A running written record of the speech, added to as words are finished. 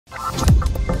So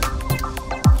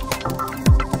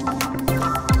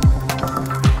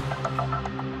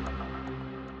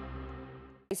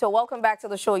welcome back to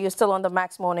the show. You're still on the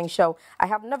Max Morning Show. I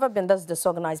have never been this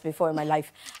disorganized before in my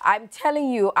life. I'm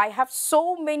telling you, I have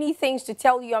so many things to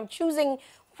tell you. I'm choosing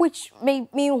which main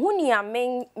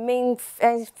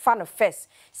fan of first.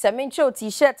 So main show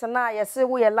t-shirt and I say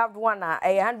we a loved one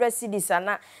 100 CDs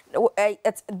and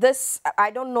it's this I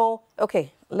don't know.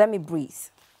 Okay, let me breathe.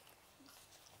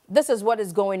 This is what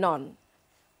is going on.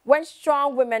 When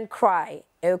strong women cry,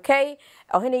 okay?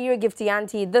 You're Gifty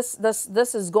Anti.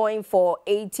 This is going for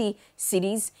 80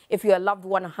 cities. If you're a loved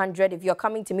one, 100. If you're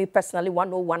coming to me personally,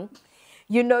 101.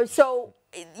 You know, so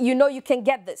you know you can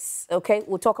get this, okay?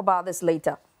 We'll talk about this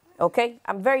later, okay?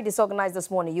 I'm very disorganized this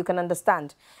morning. You can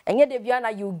understand. And yet,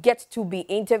 Deviana, you get to be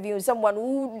interviewing someone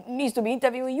who needs to be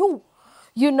interviewing you.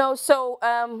 You know, so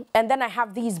and then I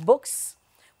have these books,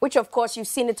 which of course you've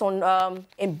seen it on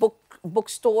in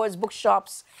bookstores,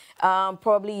 bookshops.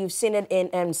 Probably you've seen it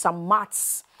in some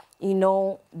mats. You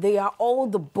know, they are all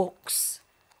the books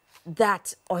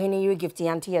that You're Gifty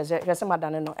Anti has.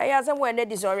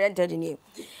 Disoriented in you.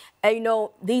 And you know,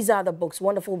 these are the books,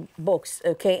 wonderful books.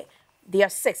 Okay, there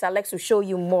are 6. I'd like to show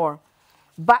you more.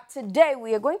 But today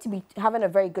we are going to be having a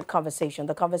very good conversation.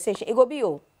 The conversation it go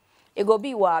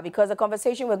be because the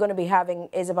conversation we're going to be having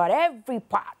is about every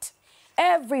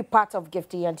part of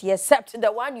Gifty Anti, except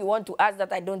the one you want to ask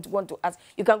that I don't want to ask.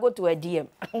 You can go to a DM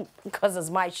because it's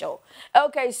my show.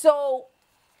 Okay, so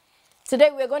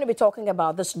today we're going to be talking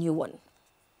about this new one.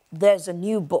 There's a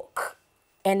new book,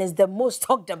 and it's the most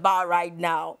talked about right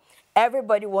now.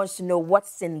 Everybody wants to know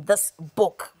what's in this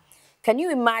book. Can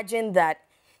you imagine that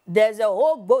there's a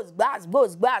whole buzz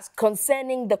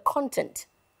concerning the content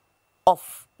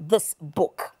of this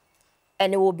book,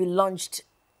 and it will be launched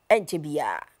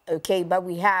NTBR. Okay, but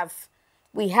we have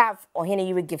You're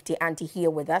Gifty Anti here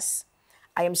with us.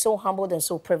 I am so humbled and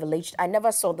so privileged. I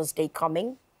never saw this day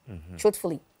coming.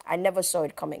 Truthfully, I never saw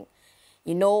it coming.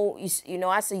 You know,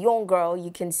 as a young girl,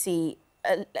 you can see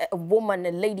a woman,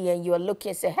 a lady, and you are looking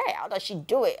and say, hey, how does she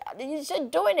do it? She's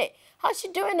doing it. How's she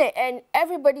doing it? And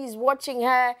everybody's watching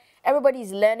her.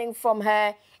 Everybody's learning from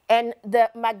her. And the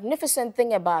magnificent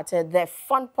thing about it, the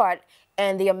fun part,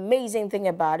 and the amazing thing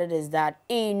about it is that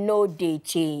no day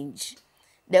change.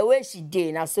 The way she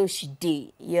did, now so she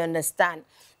did. You understand?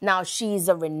 Now she's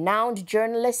a renowned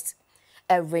journalist,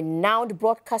 a renowned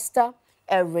broadcaster,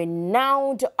 a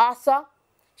renowned author.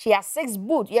 She has 6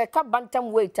 books. Yeah,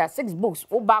 bantam waiter, 6 books.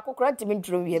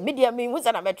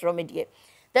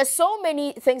 There's so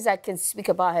many things I can speak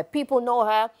about her. People know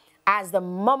her as the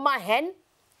mama hen,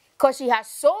 because she has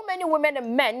so many women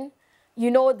and men, you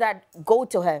know, that go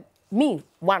to her. Me,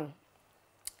 one.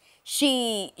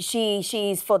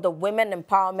 She's for the women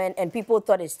empowerment, and people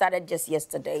thought it started just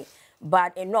yesterday.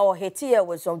 But you know, her tear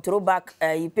was some throwback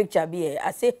picture.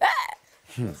 I say,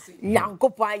 so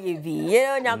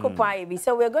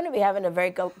we're going to be having a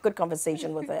very good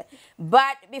conversation with her.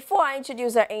 But before I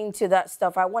introduce her into that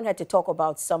stuff, I want her to talk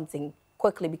about something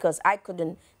quickly because I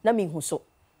couldn't.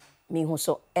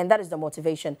 And that is the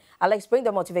motivation. Alex, bring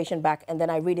the motivation back, and then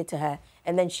I read it to her,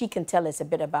 and then she can tell us a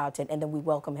bit about it, and then we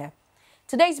welcome her.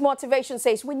 Today's motivation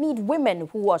says we need women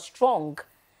who are strong,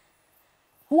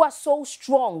 who are so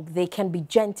strong they can be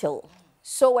gentle,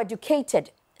 so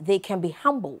educated they can be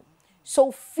humble, so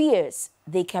fierce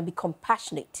they can be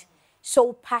compassionate,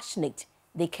 so passionate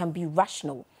they can be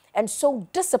rational, and so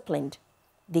disciplined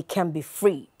they can be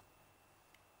free.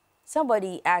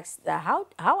 Somebody asked, how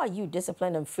are you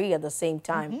disciplined and free at the same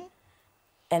time?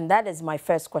 And that is my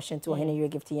first question to You're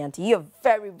Gifty Anti. You're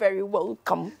very, very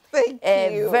welcome. Thank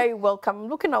you. Very welcome. I'm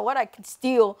looking at what I can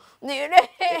steal. You know?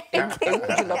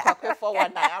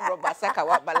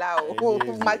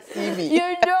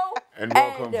 And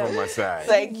welcome from my side.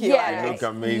 Thank you. Yeah, you look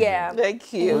amazing. Yeah.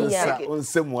 Thank you.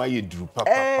 Same way you do.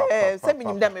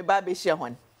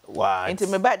 Wow. Into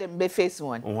me bad and be face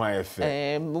one. Why I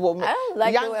don't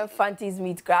like the way fancies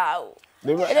meet crowd.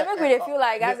 They make me feel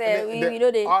like I said, you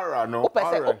know, they. Aura, no.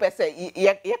 Opese,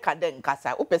 ye kaden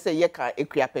kasa. Opese ye ka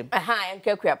ekrapem. And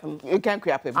ekrapem. You can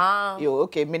ekrapem. Yo,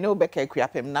 okay. Me no be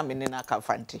ekrapem na me na ka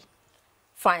fanti.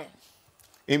 Fine.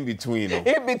 In between.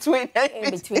 In between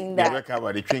that. You talk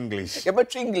about the English. You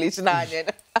about English na.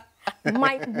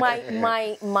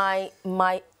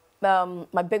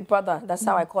 My big brother, that's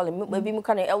how I call him. Maybe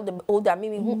kind of older,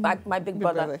 my big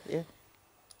brother. Yeah.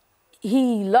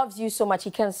 He loves you so much,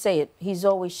 he can't say it. He's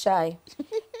always shy.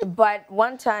 But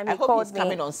one time he called me. He's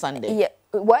coming on Sunday. Yeah.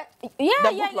 What? Yeah.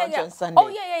 On Sunday. Oh,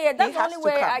 yeah. That's the only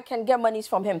way I can get monies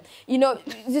from him. You know,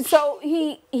 so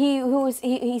he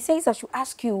says I should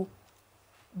ask you,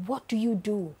 what do you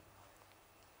do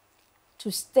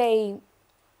to stay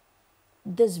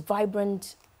this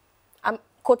vibrant, I'm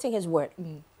quoting his word,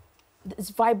 this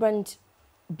vibrant,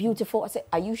 beautiful. I said,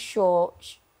 are you sure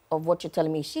of what you're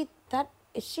telling me? Is she that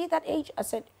age? I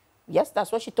said, yes,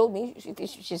 that's what she told me.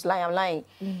 She's lying, I'm lying.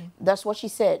 That's what she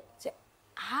said. I said,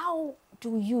 how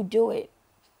do you do it?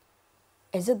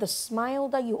 Is it the smile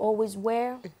that you always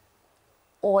wear?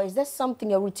 Or is there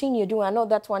something, a routine you're doing? I know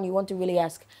that's one you want to really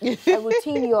ask. A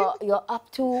routine you're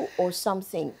up to or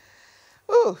something?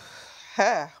 Ooh,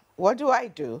 what do I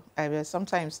do? I mean,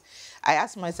 sometimes I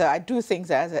ask myself, I do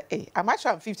things as I'm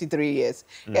actually 53 years.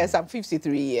 Yes, I'm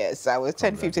 53 years. I was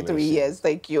 53 years,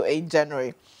 thank you, in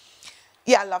January.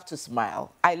 Yeah, I love to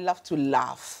smile. I love to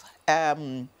laugh.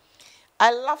 I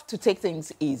love to take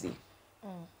things easy.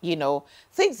 You know,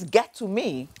 things get to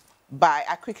me, but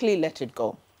I quickly let it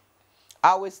go. I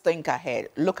always think ahead,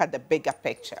 look at the bigger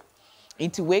picture.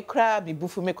 Into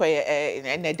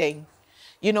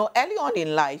you know, early on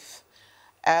in life,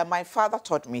 my father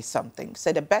taught me something.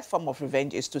 Said the best form of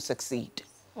revenge is to succeed.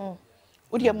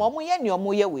 Udia momu ye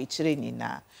nyomu ye wechire ni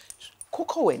na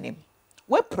koko wenim.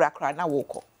 We prakra na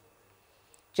woko.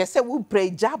 Just say we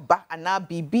pray jaba ana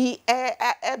bibi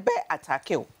ebe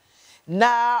atake.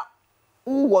 Na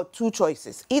uwo two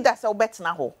choices. Either say ubet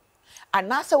na ho,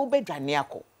 ana say ube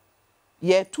draniako.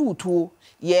 Ye two,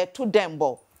 ye two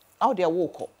dembo. How they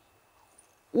woko.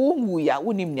 Umuya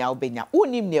unim nya obenya.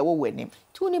 Unim nya wo wenim.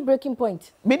 Two ni breaking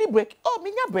point. Many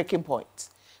breaking point.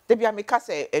 Debi amika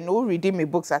say and who reading me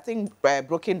books, I think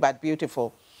Broken but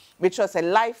Beautiful, which was a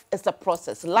life is a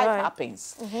process. Life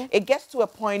happens. It gets to a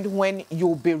point when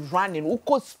you'll be running.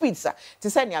 Uko speeds. To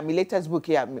say my latest book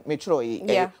here,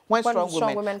 Metroy. One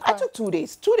Strong Woman. I took 2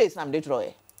 days. 2 days I'm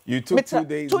Detroit. You took 2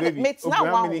 days.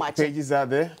 How many pages are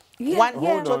there? Yeah,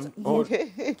 Hold on.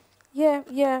 Yeah.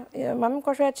 Mami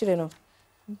kwa actually no.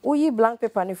 Uyi blank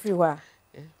paper ni free wa.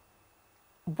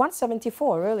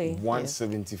 174, really.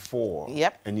 174.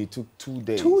 Yep. And you took 2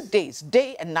 days. 2 days,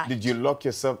 day and night. Did you lock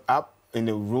yourself up in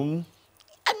a room?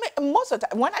 I mean, most of the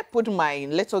time, when I put my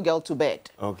little girl to bed,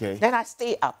 then I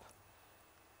stay up.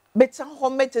 But some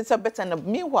homemade is a better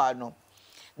than meanwhile, no.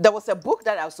 There was a book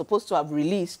that I was supposed to have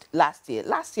released last year.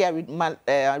 Last year,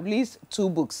 I released 2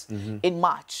 books in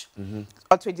March,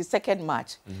 or 22nd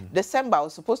March. December, I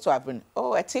was supposed to have been,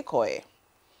 a takeaway.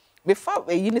 Before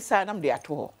a unisign, I'm there at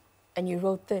all. And you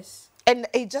wrote this. And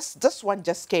this one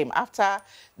just came after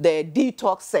the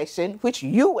detox session, which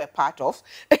you were part of.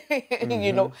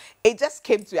 You know, it just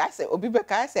came to you. I said,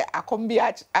 Obibeka, I said, I come be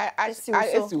I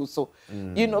so.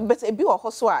 You know, but it be a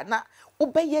hoswa na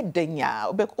obeye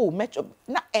denya, metro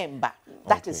na emba.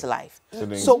 That is life.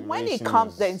 So when it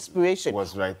comes, the inspiration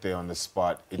was right there on the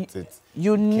spot.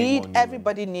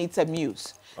 Everybody needs a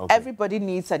muse. Everybody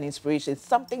needs an inspiration,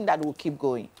 something that will keep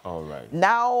going. All right.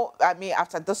 Now, I mean,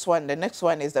 after this one, the next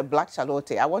one is the Black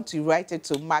Charlotte. I want to write it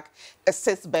to mark the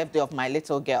 6th birthday of my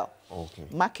little girl. Okay.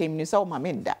 Mark him, you saw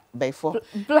Maminda before.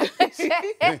 You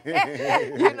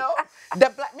know,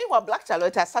 meanwhile, Black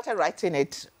Charlotte, I started writing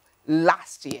it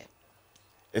last year.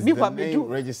 Is the name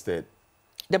registered?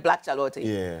 The Black Charlotte.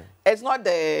 Yeah. It's not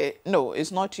the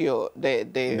it's not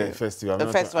the festival.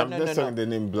 The festival. I'm just saying the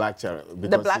name Black Charlotte.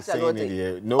 The Black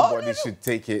Charlotte. Nobody should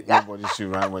take it. Nobody should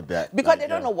run with that. Because they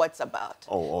don't know what's about.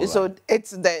 So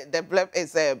it's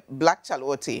it's a Black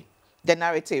Charlotte. The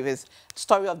narrative is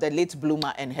story of the late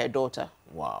bloomer and her daughter.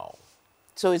 Wow.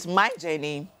 So it's my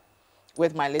journey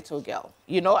with my little girl.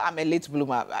 You know, I'm a late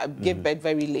bloomer. I gave birth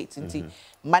very late.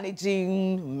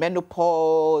 Managing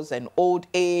menopause and old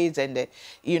age and,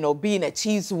 you know, being a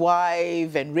cheese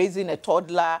wife and raising a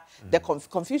toddler. The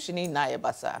confusion in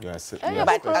Nayabasa. Yes.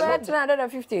 But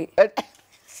 350.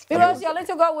 Because your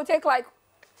little girl will take like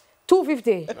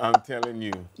 250. I'm telling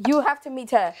you. You have to meet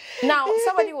her. Now,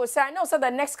 somebody will say, I know, so the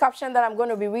next caption that I'm going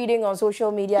to be reading on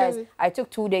social media is, I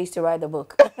took 2 days to write the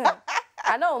book.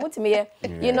 I know,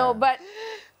 you know, but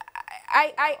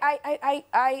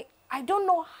I don't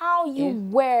know how you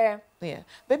wear. Yeah,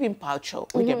 baby Paucho,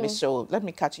 let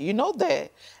me catch you. You know the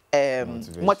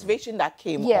motivation that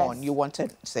came on, you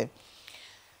wanted to say.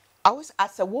 I was,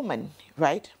 as a woman,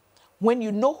 right, when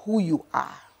you know who you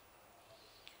are,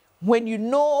 when you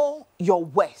know your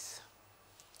worth,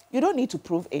 you don't need to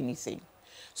prove anything.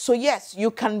 So yes,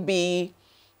 you can be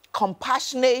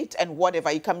compassionate and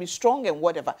whatever, you can be strong and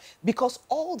whatever, because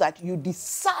all that you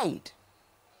decide,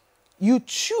 you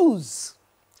choose.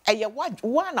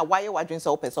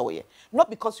 Not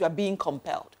because you are being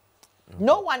compelled.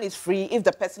 No one is free if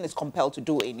the person is compelled to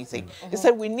do anything. They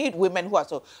said we need women who are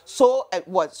so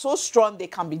strong they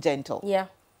can be gentle. Yeah.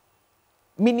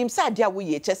 Minim sa dia we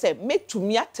ye say make to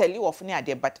me tell you of any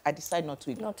idea, but I decide not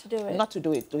to do it. Not to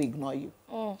do it, to ignore you.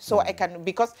 So I can,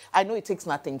 because I know it takes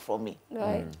nothing from me.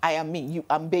 Right. I am me,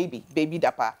 I'm baby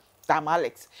Dapper, I'm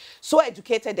Alex. So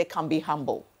educated, they can be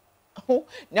humble.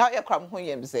 Now you come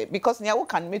home say because now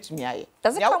can meet me.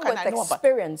 Does it come with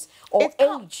experience or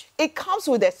age? It comes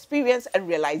with experience and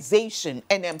realization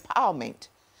and empowerment,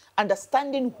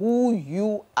 understanding who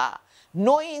you are,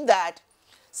 knowing that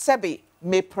Sebi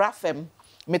may prafem.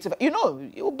 You know,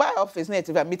 you buy office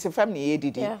native and meet family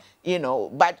ADD, you know,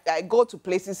 but I go to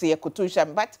places here,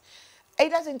 Kutusha, but it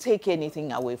doesn't take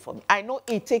anything away from me. I know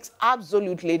it takes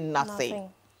absolutely nothing.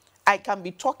 I can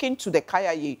be talking to the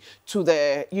Kayayi, to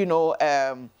the, you know,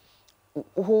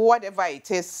 whatever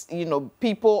it is, you know,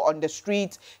 people on the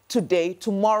street today,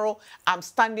 tomorrow, I'm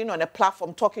standing on a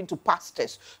platform talking to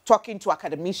pastors, talking to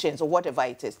academicians or whatever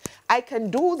it is. I can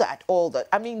do that all the,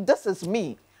 I mean, this is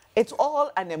me. It's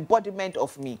all an embodiment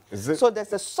of me. So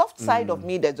there's a soft side of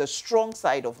me, there's a strong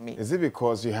side of me. Is it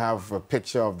because you have a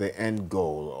picture of the end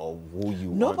goal or who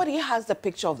you Nobody has the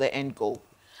picture of the end goal.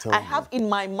 I have in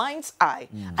my mind's eye,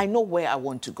 I know where I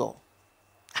want to go.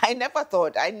 I never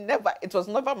thought, it was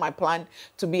never my plan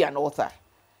to be an author.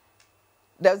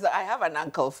 I have an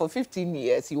uncle for 15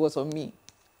 years, he was on me.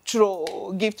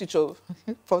 Gifty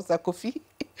Professor Kofi.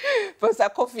 Professor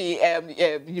Kofi,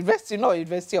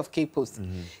 University of Cape Coast.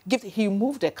 He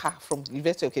moved a car from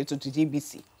University of Cape Coast to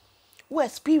GBC. Who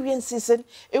experiences in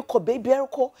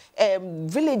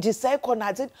villages,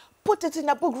 put it in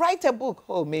a book, write a book.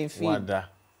 Oh, Menfin,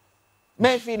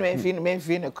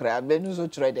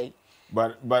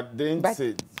 But didn't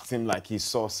it seem like he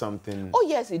saw something? Oh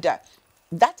yes, he did.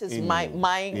 That is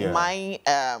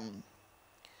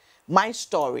my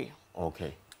story.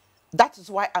 Okay. That is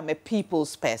why I'm a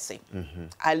people's person.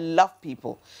 I love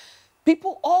people.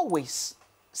 People always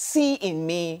see in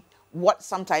me what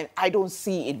sometimes I don't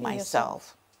see in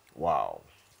myself. Wow.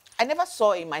 I never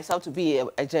saw in myself to be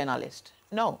a journalist.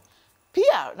 No.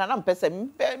 PR, I'm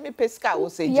person, me pesca will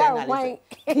say journalism.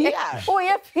 PR. Oh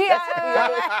yeah, PR.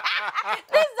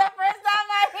 This is the first time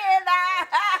I hear that.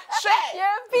 Sure.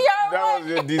 PR. That was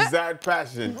your desired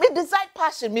passion. Me desired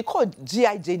passion. Me called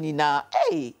G.I.J. Nina.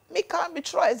 Hey, me can't be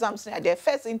try exams. Their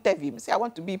first interview. Me say I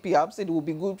want to be PR. I said it will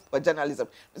be good for journalism.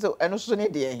 So I know so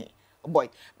need boy.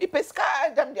 Me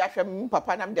pesca them the ashram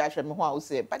papa them the ashram who I will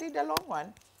say. But it's the long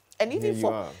one. And even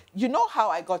for you know how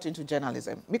I got into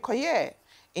journalism. Because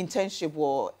internship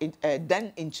or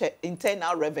then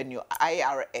internal revenue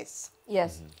IRS.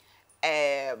 Yes.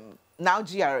 Now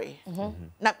GRA.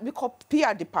 Now because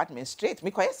PR department straight.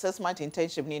 Because 6 month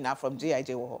internship now from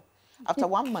GIJ. After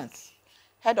 1 month,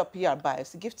 head of PR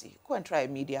bias Gifty. Go and try a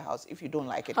media house. If you don't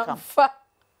like it, come.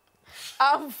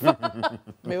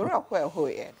 Me ora kwa ho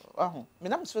ye. Me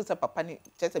nam so say papa ni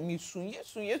just me suye.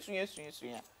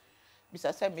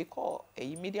 Bisa say me call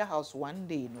a media house one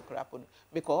day no crap on.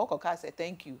 Me call Okoka say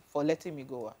thank you for letting me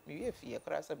go. Me we fear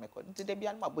kra say me call. Nti be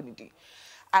an mabonidi.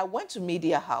 I went to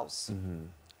media house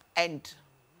and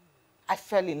I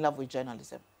fell in love with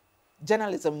journalism.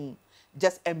 Journalism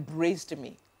just embraced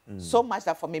me. So much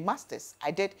that for my masters,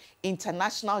 I did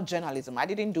international journalism. I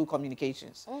didn't do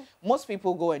communications. Most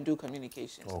people go and do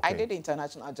communications. I did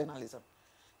international journalism.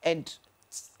 And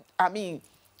I mean,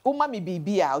 umami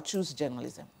bibi, I'll choose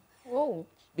journalism. Whoa.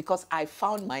 Because I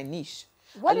found my niche.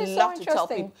 What I is love so to tell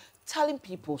interesting? people, telling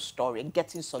people story and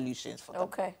getting solutions for them.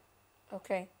 Okay.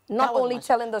 Okay. Not only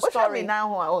telling the story. Not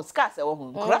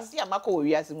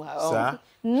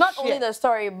only the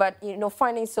story, but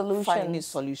finding solutions. Finding a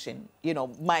solution.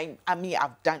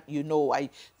 I've done. I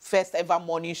first ever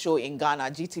morning show in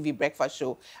Ghana, GTV breakfast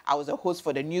show. I was a host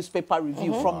for the newspaper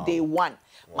review from day one.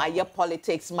 My year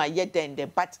politics, my year then,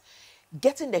 but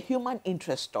getting the human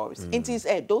interest stories. It is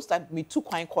those that me too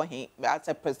quite call him as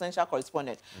a presidential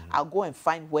correspondent. I'll go and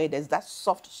find where there's that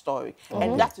soft story,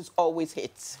 and that is always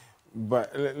hits.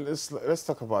 But let's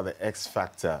talk about the X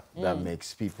factor that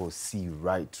makes people see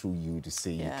right through you to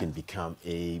say you can become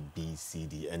A, B, C,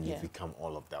 D, and you become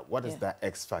all of that. What is that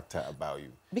X factor about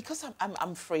you? Because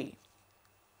I'm free.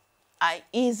 I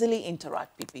easily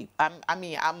interact with people.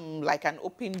 I'm like an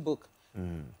open book.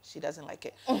 She doesn't like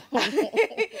it.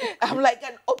 I'm like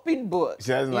an open book.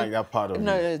 She doesn't like that part of you?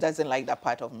 No, she doesn't like that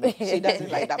part of me. She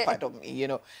doesn't like that part of me,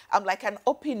 I'm like an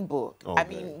open book.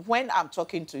 Okay. When I'm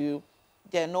talking to you,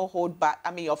 there's no hold back.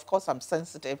 Of course, I'm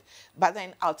sensitive, but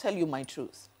then I'll tell you my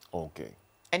truth. Okay.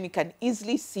 And you can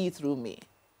easily see through me.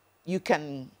 You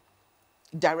can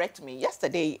direct me.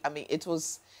 Yesterday, it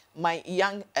was my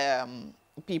young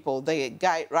people, the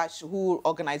guy Rush who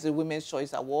organized the Women's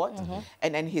Choice Award,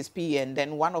 and then his PA, and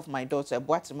then one of my daughters,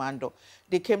 Boatimando,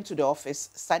 they came to the office,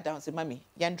 sat down, and said, "Mommy,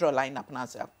 Yandra line up," and I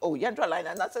said, "Oh, Yandra line,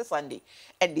 and that's a Sunday."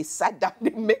 And they sat down, they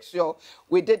make sure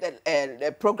we did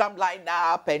a program line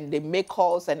up, and they make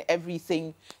calls and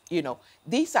everything. You know,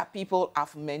 these are people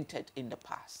I've mentored in the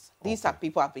past. These are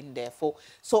people I've been there for.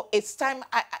 So it's time,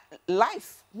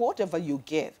 life, whatever you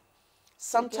give,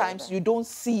 sometimes you don't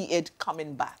see it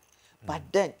coming back. But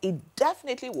then it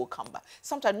definitely will come back.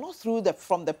 Sometimes not through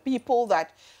from the people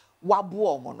that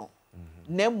wabuomono.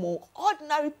 Nemo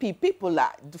ordinary people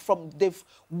are they've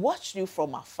watched you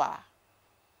from afar.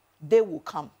 They will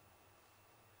come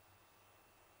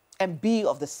and be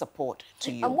of the support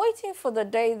to you. I'm waiting for the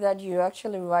day that you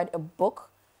actually write a book,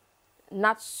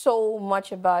 not so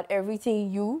much about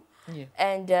everything you,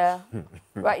 and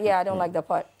right? Yeah, I don't like that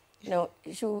part. No,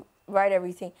 you should write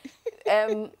everything,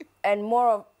 and more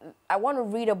of. I want to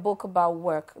read a book about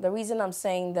work. The reason I'm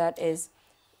saying that is,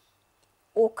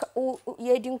 you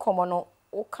didn't come on.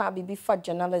 Can't be for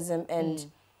journalism, and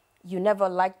you never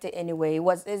liked it anyway.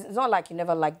 It's not like you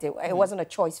never liked it. It wasn't a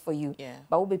choice for you. Yeah.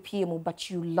 But we'll be PMO, but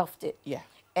you loved it. Yeah.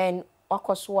 And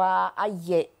Okoswa,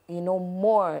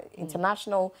 more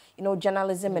international,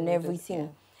 journalism and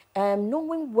everything. Yeah.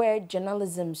 Knowing where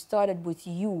journalism started with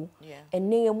you,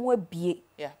 and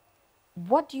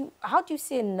how do you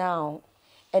say now?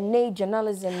 And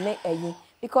journalism,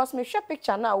 because me share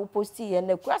picture now we post here and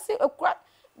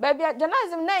baby,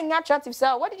 journalism na attractive.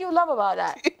 So what did you love about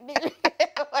that?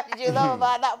 What did you love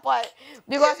about that part?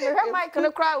 Because me heard Mike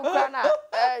and cry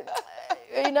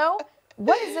now.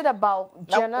 What is it about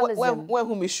journalism? When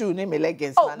whom shoe name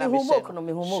leggings?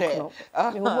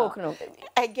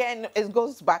 Again, it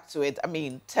goes back to it. I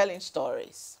mean, telling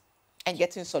stories and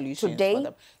getting solutions today? for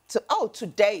them.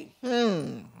 Today.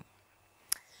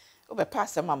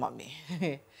 Mama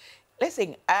me.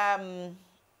 Listen, I'm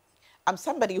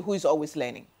somebody who is always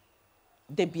learning.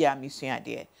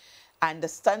 I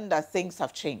understand that things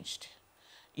have changed.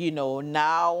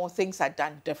 Now things are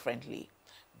done differently.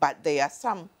 But there are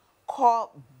some core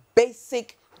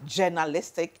basic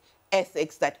journalistic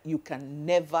ethics that you can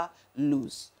never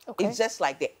lose. Okay. It's just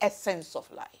like the essence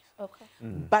of life. Okay.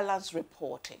 Balanced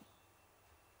reporting.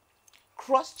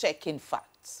 Cross-checking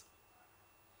facts.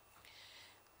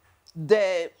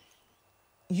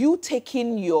 You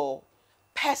taking your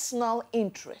personal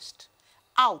interest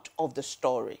out of the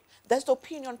story. There's the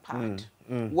opinion part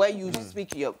where you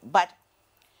speak but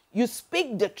you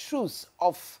speak the truth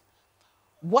of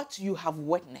what you have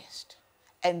witnessed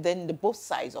and then the both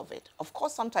sides of it. Of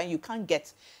course, sometimes you can't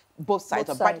get both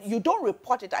sides, but you don't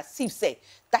report it as if, say,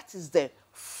 that is the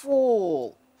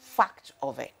full fact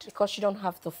of it. Because you don't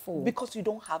have the full. Because you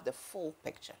don't have the full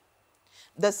picture.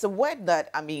 There's a word that,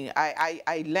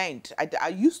 I learned. I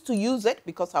used to use it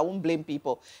because I won't blame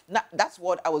people. That's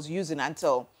what I was using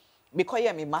until because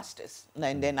I'm a master's.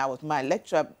 And then I was my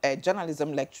lecturer,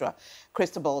 journalism lecturer,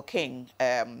 Christabel King,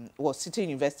 was City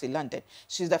University, London.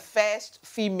 She's the first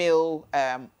female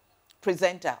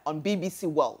presenter on BBC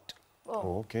World.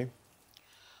 Oh, okay.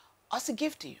 I said,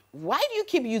 Gifty, why do you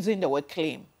keep using the word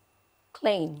claim?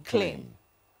 Claim.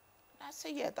 I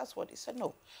said, yeah, that's what he said.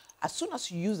 No. As soon as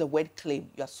you use the word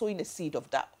claim, you are sowing a seed of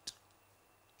doubt.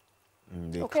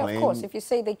 Okay, of course. If you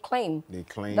say they claim,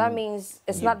 that means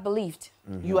it's not believed.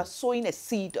 You are sowing a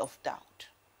seed of doubt.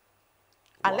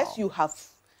 Unless you have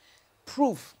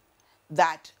proof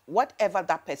that whatever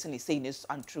that person is saying is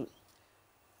untrue.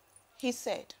 He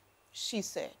said, she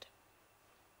said.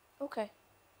 Okay.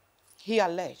 He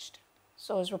alleged.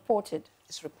 So it's reported.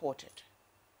 It's reported.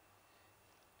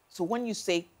 So when you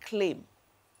say claim,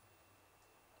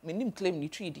 I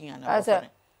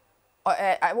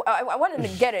wanted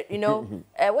to get it,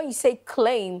 when you say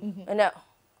claim,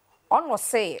 on or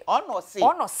say it. On or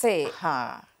say it.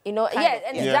 And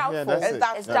it's doubtful.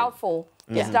 It's doubtful.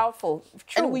 It's doubtful.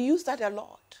 True. And we use that a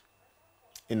lot.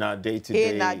 In our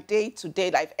day-to-day. In our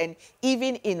day-to-day life. And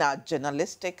even in our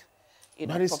journalistic,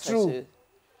 But it's true.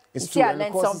 It's true. I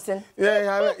learned something.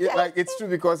 Like it's true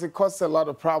because it causes a lot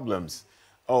of problems.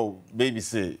 Oh, baby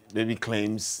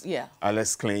claims,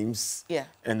 Alex claims,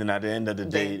 and then at the end of the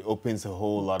day, it opens a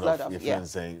whole lot of different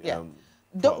saying.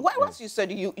 Once you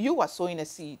said you were sowing a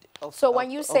seed.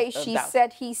 When you say she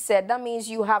said, he said, that means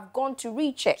you have gone to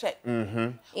recheck.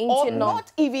 Or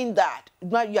not even that.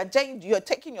 Now you're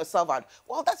taking yourself out.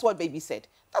 Well, that's what baby said.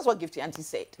 That's what Gifty Auntie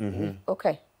said.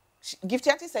 Okay.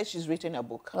 Gifty Auntie said she's written a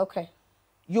book. Okay.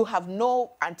 You have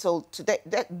no until today.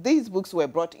 These books were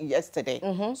brought yesterday,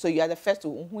 so you are the first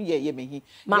to. So you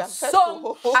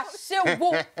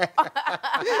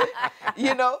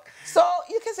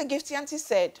can say Gifty Auntie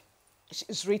said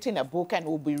she's written a book and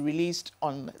will be released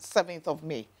on 7th of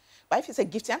May. But if it's a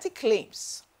Gifty Anti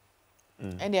claims,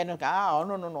 and they're not,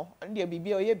 no, and they're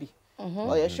be or ye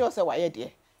or you're sure say why dear.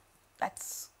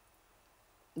 That's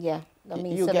yeah. That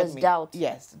means you there's get me. doubt.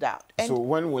 Yes, doubt. And so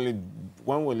when will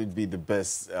it be the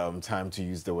best time to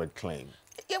use the word claim?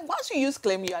 yeah, once you use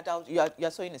claim, you are doubt. You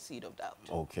are sowing a seed of doubt.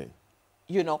 Okay.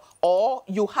 You know, or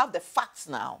you have the facts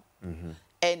now,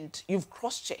 and you've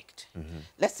cross-checked.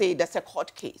 Let's say there's a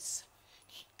court case,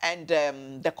 and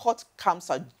the court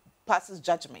passes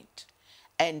judgment,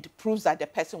 and proves that the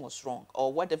person was wrong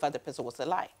or whatever the person was a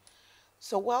lie.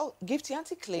 So, well, Gifty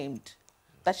Anti claimed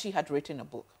that she had written a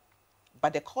book,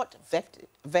 but the court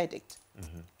verdict,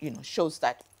 shows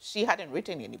that she hadn't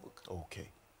written any book. Okay.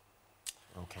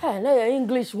 Okay. Hey, no,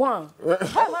 English one. Hey,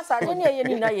 master, I don't know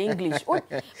your English.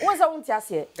 What's I want to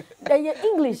say?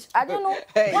 English. I don't know.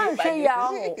 One say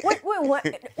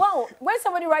when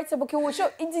somebody writes a book, you will show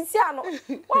it's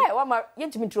why? Why am I yet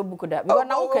to me through book that? Because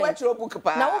now okay.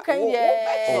 Now okay,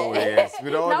 yeah. Oh yes,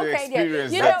 with all the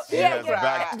experience that she has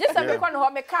back. Just a big one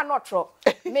who me cannot throw.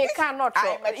 Me cannot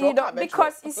throw. You know,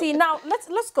 because you see now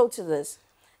let's go to this.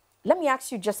 Let me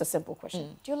ask you just a simple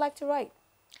question. Do you like to write?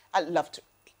 I love to.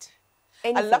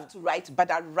 Anything. I love to write,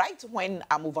 but I write when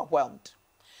I'm overwhelmed.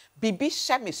 Bibi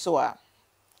Shamisoa,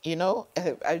 you know,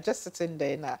 I just sitting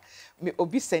there now. Me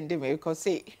obi sending me because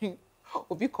say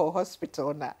obi call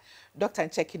hospital now. Doctor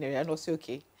and checking area and say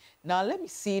okay. Now let me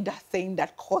see that thing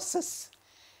that causes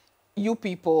you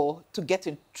people to get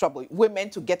in trouble,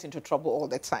 women to get into trouble all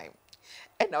the time.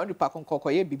 And now you pack on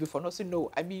kokoye bibi for no say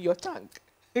no. I mean your tongue.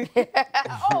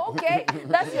 Oh, okay.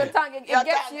 That's your tongue.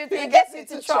 It gets you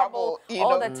to trouble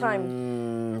all the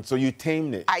time. So you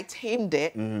tamed it. I tamed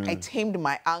it. I tamed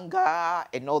my anger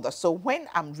and all that. So when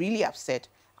I'm really upset,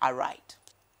 I write.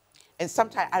 And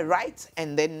sometimes I write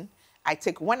and then I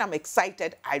take, when I'm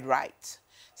excited, I write.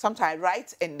 Sometimes I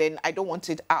write and then I don't want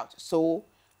it out. So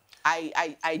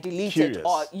I delete it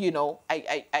or,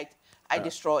 I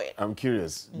destroy it. I'm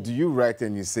curious. Do you write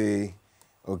and you say,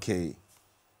 okay,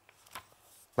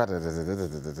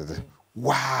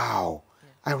 wow,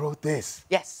 I wrote this.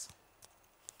 Yes.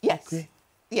 Yes. Okay.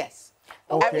 Yes.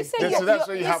 Okay. That's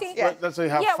why you have fun.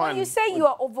 Yeah, when you say you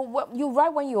are overwhelmed, you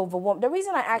write when you're overwhelmed. The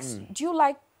reason I asked, do you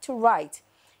like to write,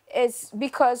 is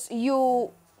because we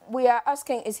are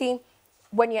asking,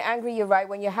 when you're angry, you write.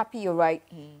 When you're happy, you write.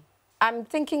 I'm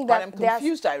thinking that when I'm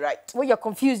confused, I write. When you're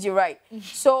confused, you write.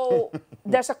 So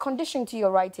there's a condition to your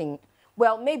writing.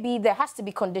 Well, maybe there has to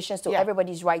be conditions to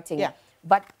everybody's writing. Yeah.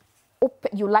 But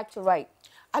you like to write.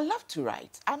 I love to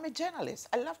write. I'm a journalist.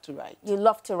 I love to write. You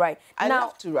love to write. I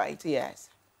love to write, yes.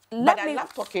 But I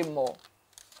love talking more.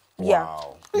 Yeah.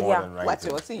 Wow. More than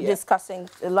writing. Discussing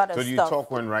a lot of stuff. So do you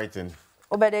talk when writing?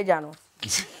 Obedejano.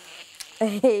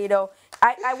 You know,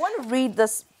 I want to read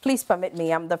this. Please permit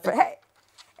me. I'm the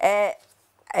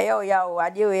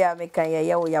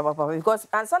because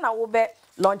answer now will be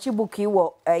launching book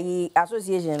you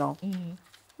association.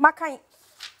 Makai.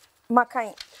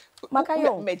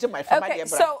 Okay,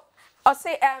 so I'll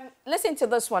say, listen to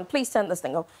this one. Please turn this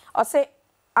thing off. I'll say,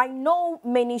 I know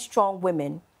many strong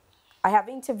women. I have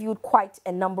interviewed quite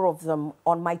a number of them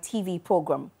on my TV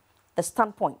program, The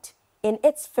Standpoint, in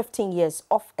its 15 years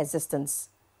of existence.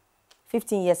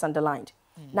 15 years underlined.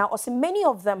 Now, I'll say many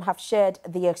of them have shared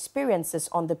their experiences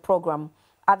on the program.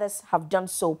 Others have done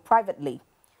so privately.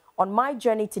 On my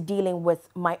journey to dealing with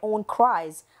my own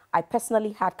cries, I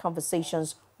personally had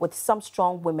conversations with some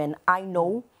strong women I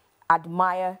know,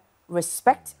 admire,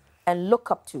 respect, and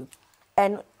look up to.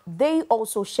 And they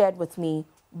also shared with me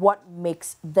what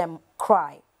makes them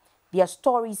cry. Their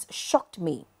stories shocked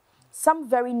me. Some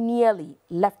very nearly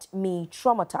left me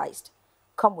traumatized.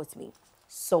 Come with me.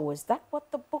 So is that what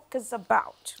the book is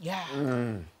about? Yeah.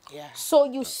 Yeah. So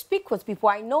you speak with people.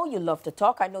 I know you love to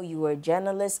talk. I know you were a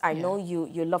journalist. I know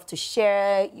you love to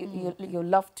share. You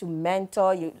love to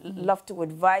mentor. You love to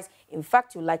advise. In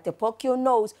fact, you like to poke your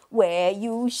nose where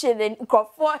you shouldn't.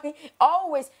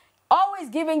 Always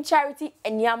giving charity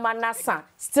and yamanasa.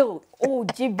 Still,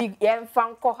 GB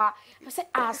I said,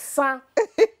 asa.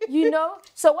 You know?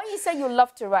 So when you say you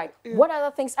love to write, what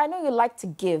other things? I know you like to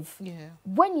give. Yeah.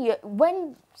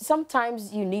 When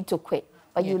sometimes you need to quit,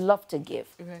 but you love to give.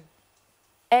 Right.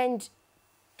 And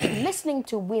listening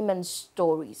to women's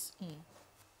stories,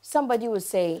 somebody would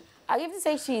say, I even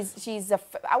say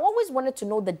I always wanted to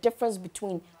know the difference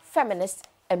between feminists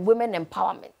and women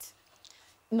empowerment.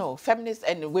 No, feminists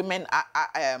and women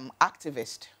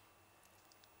activists.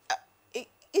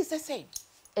 It's the same.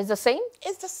 It's the same?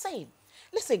 It's the same.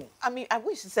 Listen, I mean, I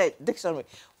wish you said dictionary.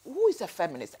 who is a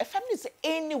feminist? A feminist is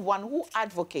anyone who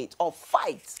advocates or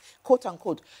fights, quote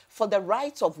unquote, for the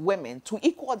rights of women to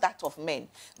equal that of men,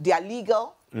 their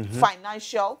legal,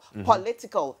 financial,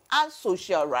 political, and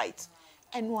social rights.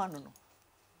 And no.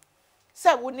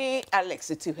 So we need Alex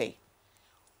to hey.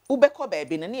 Ubeko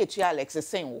baby na ni echi Alex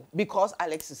saying because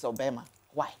Alex is Obama.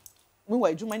 Why? We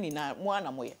were Jumani na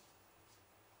mwana moye.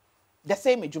 The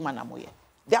same Jumana moye.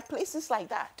 There are places like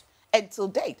that. Until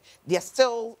date, there's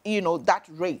still, you know, that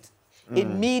rate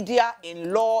in media,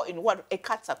 in law, in what it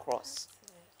cuts across.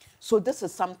 So this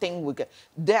is something we get.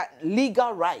 Their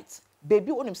legal rights.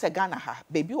 Baby, when you say Ghana,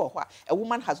 baby or what? A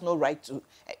woman has no right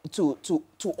to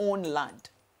own land.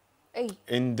 Hey.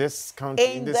 In this country,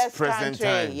 in this present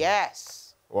country, time.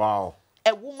 yes. Wow.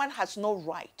 A woman has no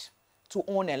right to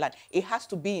own a land. It has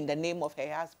to be in the name of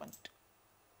her husband,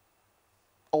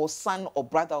 or son, or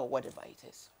brother, or whatever it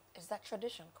is. Is that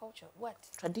tradition, culture? What?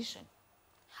 Tradition.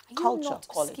 Are Culture, you not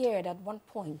call it. scared at one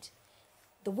point?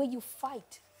 The way you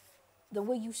fight, the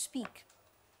way you speak,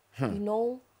 you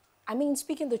know? I mean,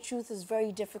 speaking the truth is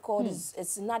very difficult.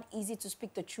 It's not easy to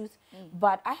speak the truth.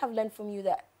 But I have learned from you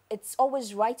that it's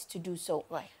always right to do so.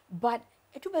 Right. But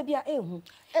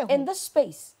in this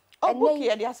space. Oh, book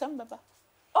here, the assembly.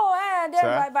 Oh,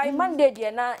 then by Monday,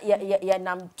 yeah,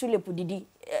 nam tulip didi.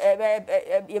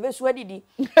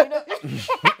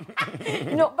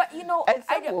 You know, no, but you know,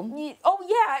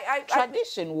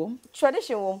 Tradition womb.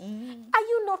 Tradition womb. Are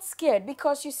you not scared?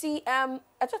 Because you see, at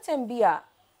Totembia,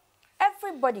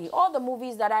 everybody, all the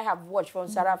movies that I have watched from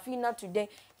Sarafina today,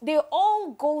 they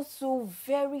all go through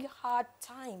very hard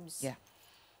times. Yeah.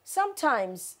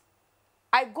 Sometimes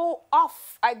I go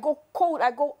off, I go cold,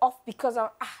 I go off because I'm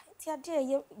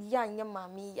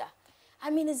I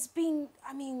mean, it's been,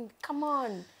 I mean, come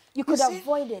on. You could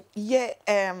avoid it. Yeah,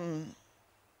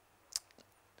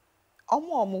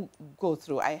 go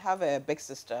through. I have a big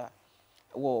sister,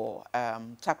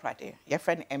 Takrade, your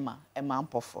friend Emma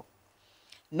Mpofo.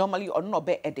 Normally, or no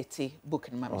be edit book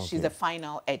in mommy. She's the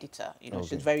final editor. You know,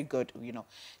 she's very good. You know,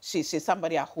 she's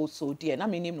somebody I hold so dear. And I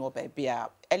mean, no be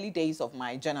early days of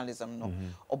my journalism, no,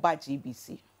 or by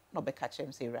GBC, no be catch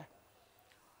him say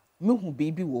me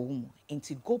baby wo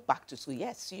until go back to so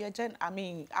yes, you I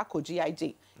mean, ako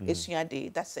GIJ, day.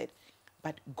 That's it.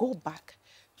 But go back,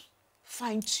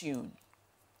 fine tune.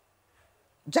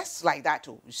 Just like that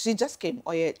too. She just came.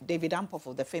 Oh yeah, David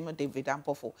Ampofo, the famous David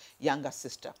Ampofo, younger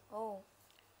sister. Oh.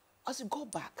 I said, go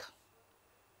back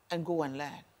and go and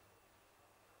learn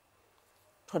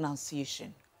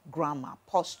pronunciation, grammar,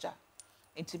 posture.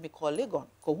 Until me call Legon,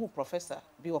 who professor,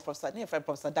 be a professor, near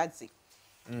Professor Dadzi,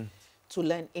 to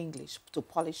learn English, to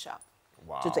polish up.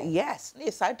 Wow. Yes,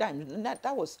 that time,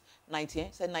 that was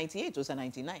 98, so 98 was a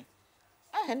 99.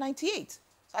 I had 98. So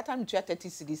that time, 30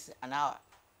 cedis an hour.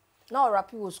 No,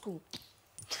 Rapi was school.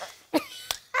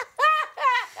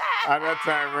 At that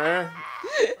time, man.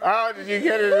 How did you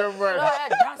get it so much?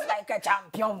 Dance like a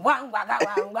champion.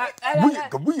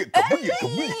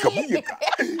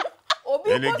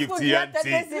 And then Gifty Anti.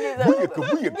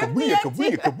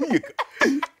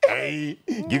 Hey,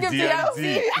 Gifty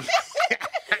Anti.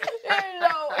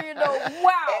 You know,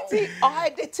 wow. I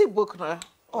did a book now.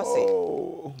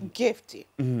 Oh, Gifty.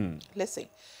 Listen,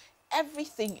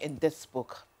 everything in this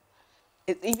book,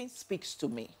 it even speaks to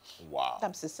me. Wow.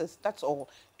 That's all.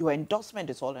 Your endorsement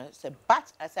is all. And I said,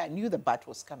 but I said, I knew the but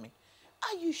was coming.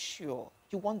 Are you sure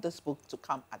you want this book to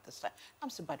come at this time? I'm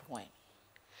saying, but when?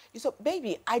 You said,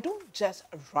 baby, I don't just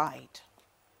write.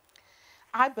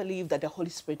 I believe that the Holy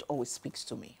Spirit always speaks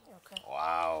to me. Okay.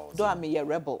 Wow. Though I'm a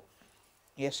rebel,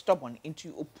 you're stubborn into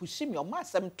you push me or my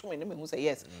son to me who say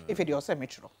yes, if it is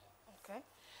symmetrical. Okay.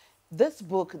 This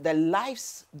book, the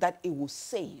lives that it will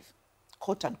save,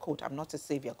 quote unquote, I'm not a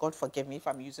savior, God forgive me if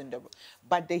I'm using the word,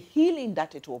 but the healing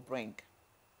that it will bring,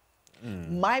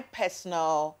 my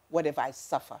personal, whatever I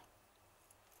suffer,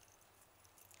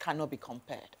 cannot be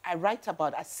compared. I write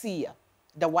about Asiya,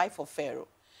 the wife of Pharaoh.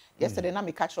 Yesterday, now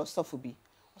me catch her Sophobi.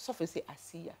 Sophobi say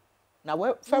Asiya. Now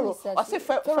where Pharaoh? I say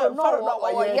Pharaoh. Because that was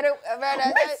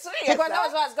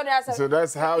what I was going to ask. So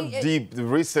that's how deep the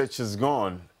research has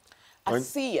gone.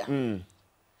 Asiya.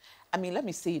 I mean, let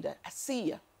me say that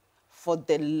Asiya, for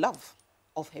the love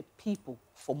of her people,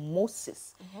 for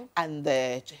Moses and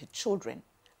her children,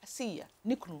 Asiya,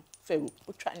 Nikunu, Pharaoh,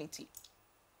 Utraniti.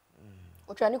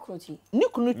 Utraniti.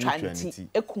 Nikunu Traniti,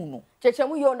 Ekuno.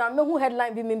 Chechemu yo na me who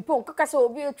headline be mimpon kaka se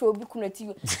obi etu obi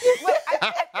kunati.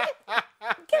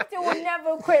 Gifty will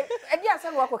never quit. And yes,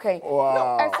 I'm okay.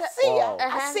 Wow. No,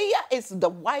 Asiya is the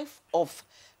wife of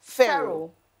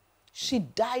Pharaoh. She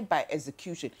died by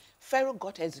execution. Pharaoh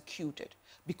got executed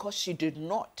because she did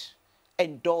not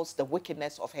endorse the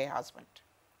wickedness of her husband.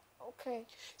 Okay.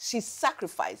 She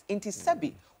sacrificed into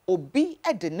Sebi, obi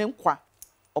edenenkwa,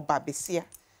 obabesia,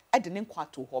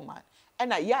 edenenkwa to homa.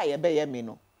 And ya be me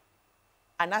no.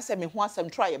 And I said, me want some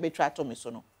try, be try to me so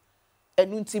no.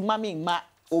 And unti mami ma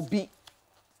obi.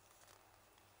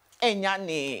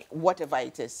 Enyane, whatever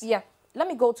it is. Yeah. Let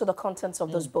me go to the contents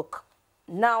of this book.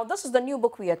 Now, this is the new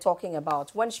book we are talking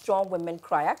about, When Strong Women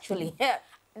Cry. Actually,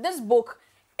 this book,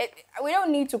 we don't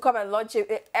need to come and launch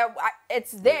it.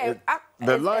 It's there.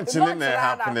 The launching is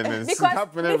happening. It's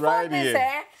happening right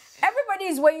here. Everybody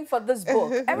is waiting for this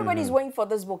book. Everybody is waiting for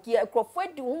this book. Yeah,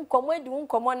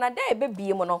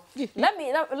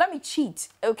 let me cheat.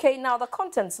 Okay, now the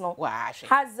contents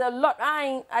has a lot.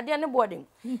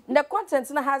 The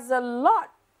contents has a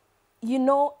lot. You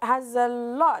know, has a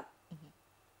lot.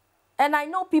 And I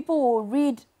know people will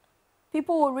read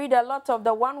a lot of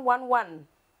the 111.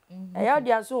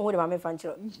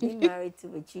 Being married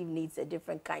to achieve needs a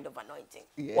different kind of anointing.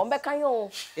 Yeah.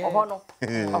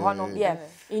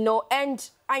 You know, and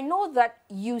I know that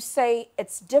you say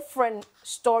it's different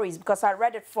stories because I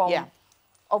read it from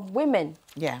of women.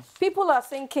 Yeah. People are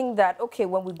thinking that, okay,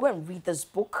 when we go and read this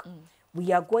book,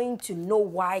 we are going to know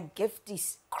why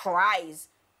Gifty cries.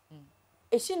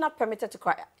 Is she not permitted to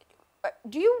cry?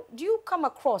 Do you come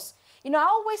across? You know, I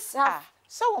always have.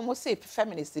 Someone will say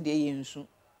feminist today.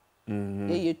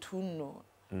 They too no.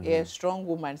 A strong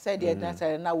woman said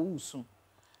that now soon.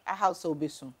 A house so be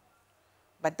soon.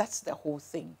 But that's the whole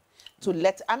thing. To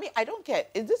let I don't care.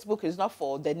 This book is not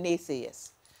for the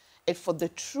naysayers. It's for the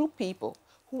true people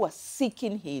who are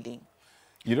seeking healing.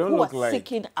 You don't look like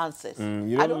seeking answers.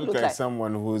 You don't look like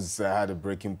someone who's had a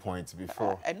breaking point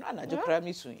before. I'm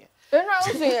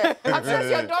just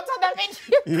your daughter, David.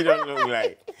 You don't look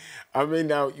like. I mean,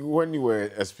 now when you were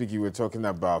speaking, you were talking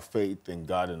about faith in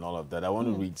God and all of that. I want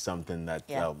to read something that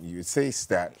you says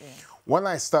that when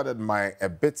I started a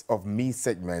bit of me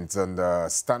segment on the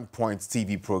Standpoint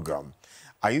TV program,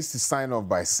 I used to sign off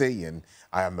by saying,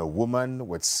 I am a woman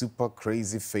with super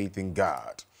crazy faith in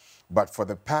God. But for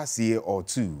the past year or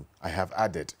two, I have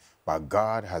added, but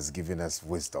God has given us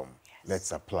wisdom. Yes.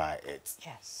 Let's apply it.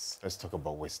 Yes. Let's talk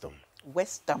about wisdom.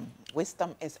 Wisdom.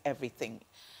 Wisdom is everything.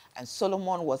 And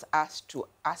Solomon was asked to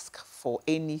ask for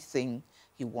anything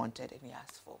he wanted, and he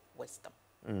asked for wisdom.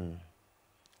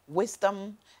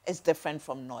 Wisdom is different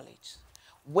from knowledge.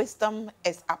 Wisdom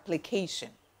is application.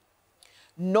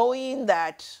 Knowing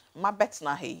that my bet's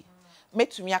not here,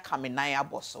 metumia kamenaya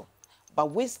boso.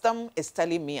 But wisdom is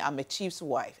telling me I'm a chief's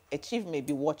wife. A chief may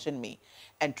be watching me.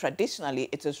 And traditionally,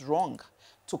 it is wrong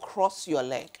to cross your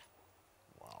leg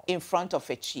in front of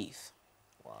a chief.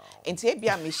 Wow.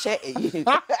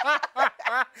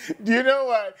 Do you know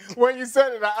what? When you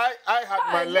said it, I had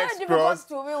my legs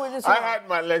crossed. I had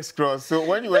my legs crossed. So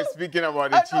when you were speaking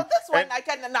about the chief... No, this one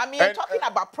you're talking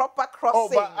about proper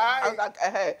crossing. Oh,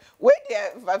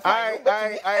 but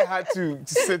I had to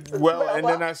sit well, and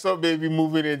then I saw baby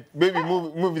moving it. Baby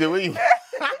move the way you...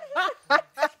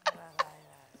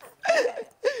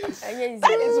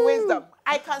 That is wisdom.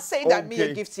 I can say that me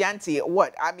a Gifty Auntie,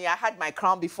 what? I mean, I had my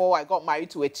crown before I got married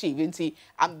to a chief,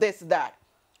 I'm this, that.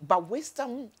 But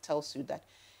wisdom tells you that,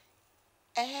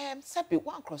 sabi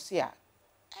one cross here,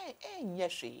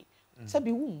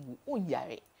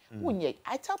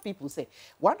 I tell people, say,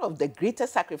 one of the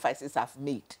greatest sacrifices I've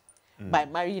made by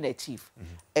marrying a chief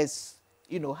is,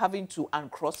 you know, having to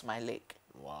uncross my leg.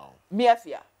 Wow.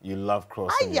 Miafia. You love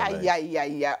crossing your leg.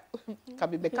 Yeah.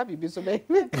 Kabi, so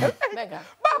mega.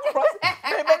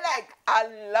 I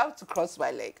love to cross my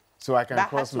leg. So I can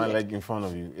cross my leg in front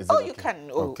of you. Is you can.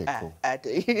 Oh, okay, cool.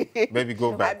 Baby,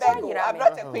 go back. I'm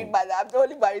not a queen mother. I'm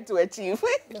only married to a chief.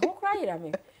 Who cried at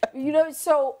me? You know,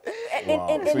 so in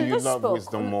so you this love book,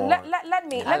 wisdom more. Let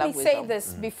me say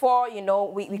this before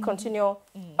we continue.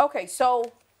 Okay,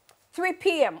 so 3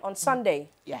 p.m. on Sunday.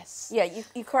 Yes. Yeah,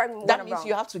 you can't. That means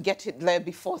you have to get it there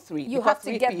before 3. You have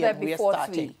to get there before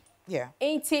 3. Yeah.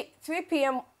 3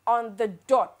 p.m. on the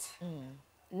dot.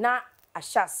 Na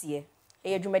ashasiye.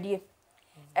 It's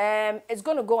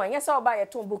going to go on. Yes, I'll buy a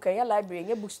tone book in your library, in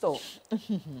your bookstore.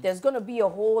 There's going to be a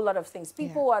whole lot of things.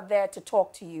 People are there to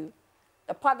talk to you.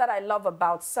 The part that I love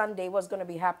about Sunday, what's going to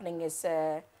be happening is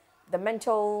the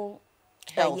mental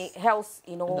health,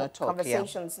 you know,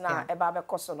 conversations now about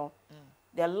Kosono.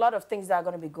 There are a lot of things that are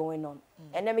going to be going on.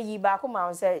 And then you back home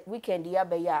and say, weekend,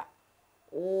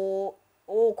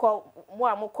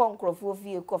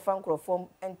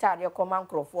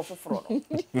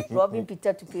 Robin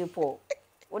Peter to people.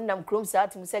 Unam Chrome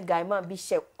said to say, Guy man be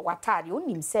share watari,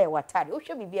 unim say watari, o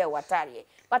should be a watari.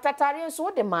 But Atari so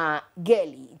the ma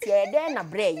girly, then a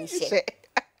brain share.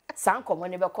 Sanko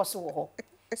when never cost.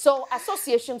 So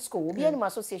association school, we'll be in my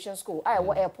association school. I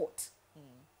was airport.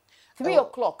 3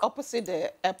 o'clock. Opposite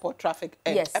the airport traffic,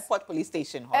 yes. airport police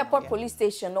station. Airport police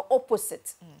station, no,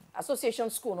 opposite. Association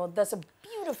school, no, there's a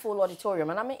beautiful auditorium.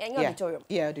 And I mean, any auditorium.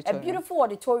 Yeah, auditorium. A beautiful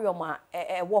auditorium,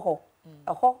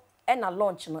 and a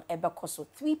lunch, no, ebekoso,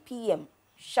 3 p.m.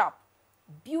 sharp.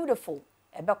 Beautiful,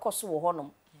 ebekoso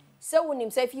honum. So when him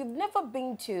say, if you've never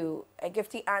been to a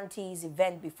Gifty Auntie's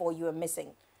event before, you are missing.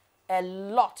 A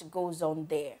lot goes on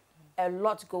there. A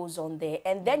lot goes on there.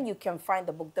 And then you can find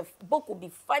the book. The book will be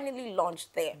finally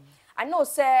launched there. I know,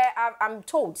 sir, I'm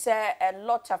told, sir, a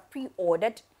lot have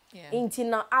pre-ordered.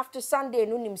 Yeah. After Sunday,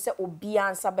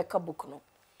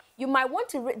 you might want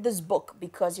to read this book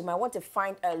because you might want to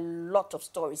find a lot of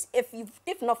stories.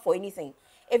 If not for anything,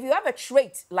 if you have a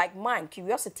trait like mine,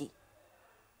 curiosity,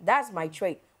 that's my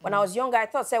trait. When I was younger, I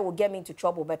thought that would get me into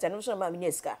trouble, but I know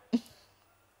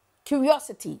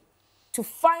curiosity, to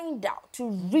find out, to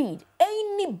read.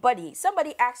 Anybody,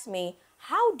 somebody asked me,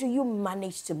 how do you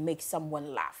manage to make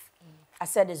someone laugh? I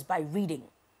said it's by reading.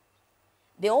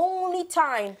 The only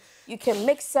time you can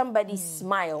make somebody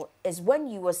smile is when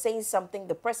you are saying something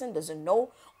the person doesn't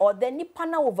know, or the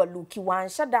nipana overlook you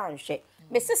and shut down.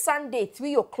 Mrs. Sunday,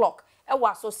 3 o'clock,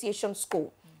 our association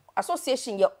school.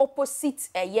 Association, your opposite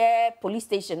a police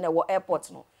station or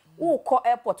airport. No, who call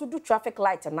airport to do traffic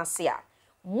light and nasia.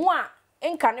 Moi,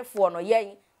 in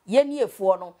California, ye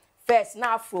for no first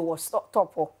now afro was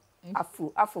top.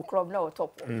 Afro club no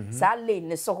top. Sa lane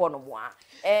ne so hono mo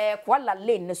kwala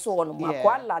lane ne so hono mo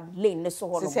kwala lane ne so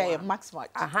hono mo say maximum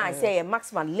say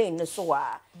maximum lane ne so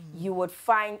you would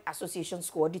find association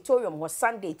school auditorium was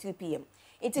Sunday 3 p.m.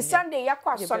 It is Sunday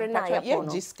yakwa sorry na yakwa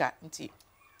no jiska nti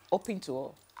open to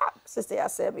all sister I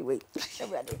say me wait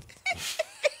everybody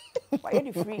why are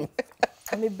you free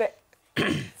I mean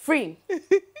free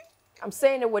I'm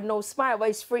saying it with no smile but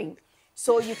it's free.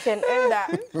 So you can earn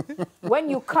that when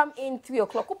you come in 3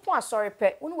 o'clock. Sorry,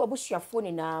 pet. When we bush your phone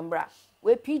in Ambra,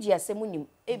 where PG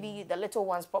maybe the little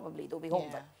ones probably they'll be home,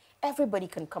 but everybody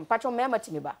can come. Patron member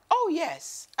to me ba. Oh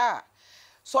yes.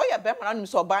 So your Beman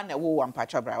so ban a woo and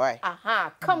patcha bra.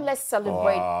 Come, let's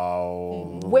celebrate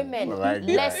women. Like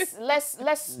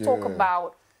let's talk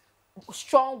about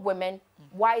strong women,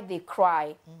 why they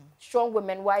cry. Strong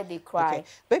women, why they cry. Okay.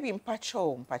 Baby in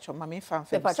patcho, mami fan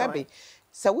sabi.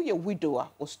 So we a widower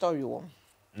or story wom.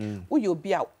 We you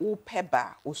be a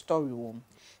peba or story wom.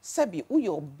 Sabi we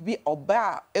you be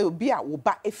oba be a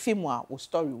oba efimwa or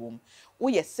story wom.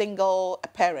 We a single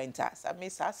parent as I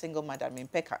miss a single madam in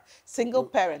peka. Single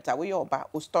parent we oba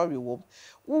or story wom.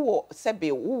 We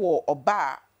sabi we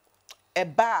oba a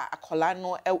bar a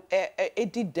colano e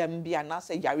did them be an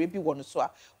answer yaribi one so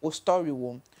or story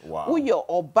wom. Wow. We you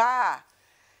oba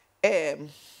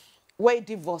we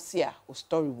divorce ya or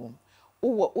story wom.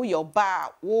 Wo your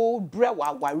bar wo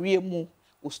brewa waremu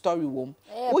wo story wom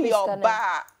wo your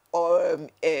bar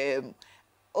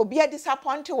obi a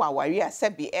disappointed wa wari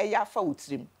asebi eya fa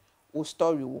utrim wo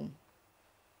story wom.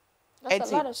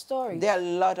 That's a lot of stories. There are a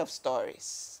lot of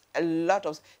stories, a lot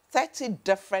of 30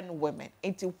 different women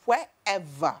into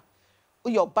wherever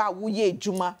wo your bar wo ye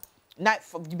juma not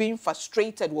for being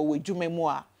frustrated wo juma mu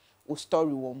a wo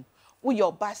story wom. We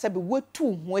your bass be we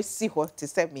too we see what to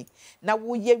say me. Now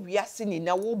we ye reasini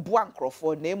na wo buan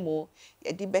crofo nemo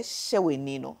ye di be shewe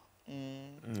nino.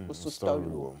 Story.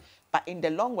 But in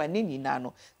the long run nini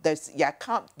nano there's ya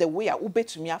can't the way I ube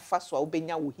to me a fast wa ube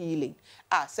nya healing.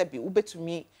 Sebi ube to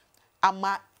me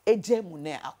ama eje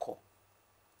mune ako.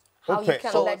 How you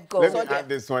can let go. Let me add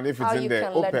this one. If it's in there,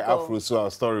 Ope Afro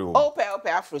Soul Story. Ope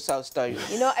Afro Soul Story.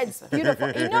 You know, it's beautiful.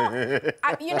 You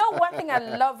know one thing I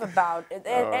love about it,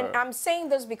 and I'm saying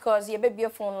this because you have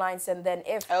your phone lines, and then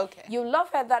if you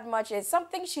love her that much, it's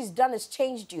something she's done has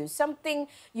changed you. Something,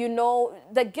 you know,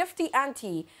 the Gifty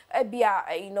Auntie,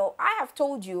 you know, I have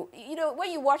told you, you know,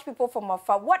 when you watch people from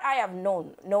afar, what I have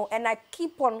known, and I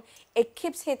keep on, it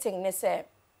keeps hitting. They say,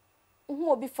 who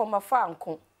will be from afar?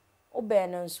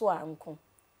 And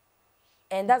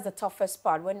that's the toughest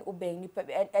part when obeying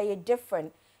are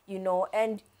different, you know.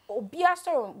 And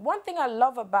one thing I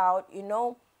love about, you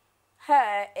know,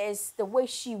 her is the way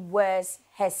she wears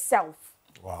herself.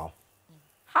 Wow.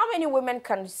 How many women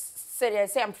can sit there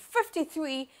and say, I'm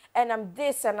 53 and I'm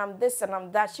this and I'm this and I'm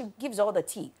that? She gives all the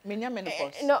tea.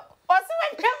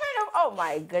 Oh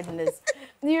my goodness.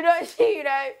 you know, and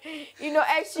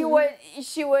she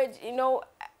would, you know,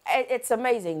 it's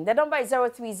amazing. The number is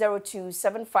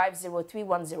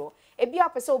 0302-750-310. If you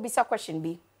have a question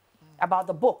be about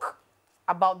the book.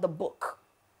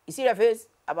 You see that face?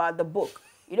 About the book.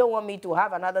 You don't want me to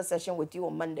have another session with you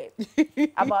on Monday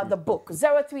about the book.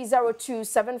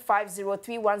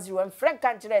 0302-750-310. And Frank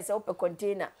can't say open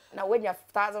container. Now when you're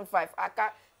 1,005, I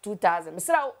got 2,000.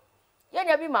 Mr.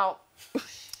 Yeah, be mount.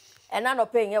 And I'm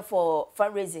not paying you for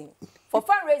fundraising. For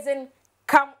fundraising,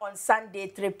 come on Sunday,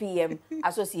 3 p.m.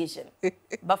 association.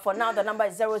 But for now, the number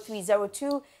is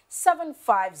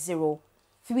 0302-750-310.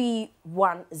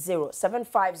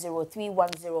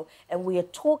 750-310. And we are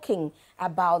talking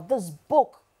about this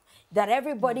book that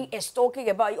everybody is talking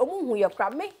about. And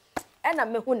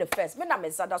I'm the first.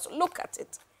 Look at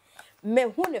it.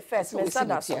 The first.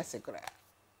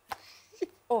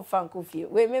 Oh, thank you.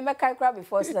 We may cry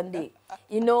before Sunday.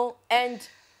 You know, and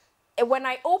when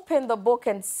I open the book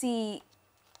and see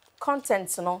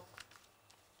contents, you know,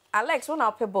 Alex, when I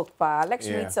open book, Alex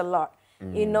reads a lot,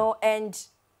 you know, and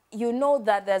you know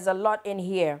that there's a lot in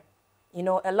here, you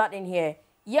know, a lot in here.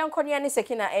 Young Konyani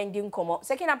Sekina ending Komo.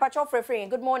 Sekina Pacho Frefree,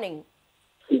 good morning.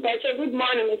 Good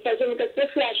morning, Mr.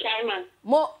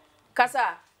 Mo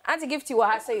Kasa, Auntie Gifty will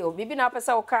have say you. Bibi na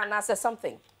pesa oka na say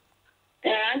something.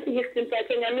 Auntie Gifty,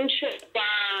 I'm sure.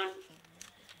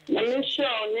 I'm sure.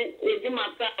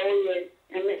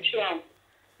 I'm sure.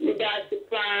 That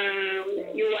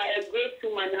you are a great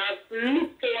woman. I've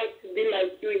looked forward to be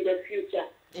like you in the future.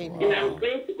 Amen. And I'm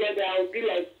praying together I will be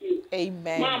like you.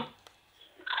 Amen. Mom,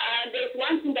 there's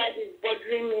one thing that is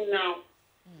bothering me now.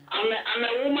 I'm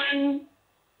a woman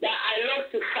that I love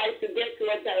to fight to get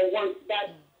what I want. But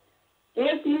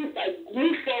lately, if I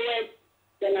move forward,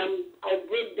 then I'll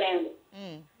break down.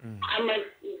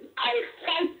 I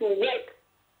fight to work.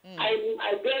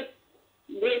 I get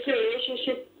breaking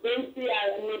relationship.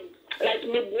 Like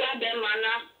my brother, man.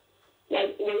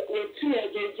 Like with 2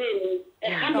 years,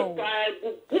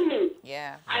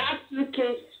 yeah. I have 2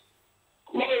 kids.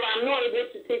 I'm not able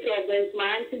to take care of them.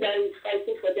 My auntie that is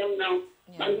fighting for them now.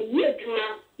 But I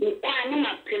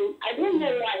don't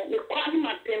know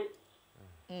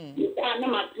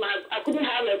why. I couldn't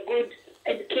have a good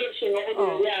education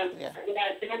over there. I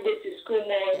didn't go to school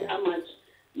more that much.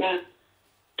 But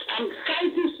I'm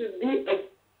fighting to be a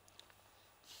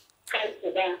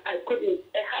fighter that I couldn't.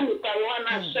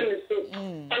 Sometimes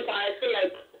I feel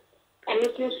like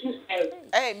committing suicide.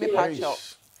 Hey, me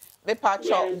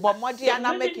pacho. But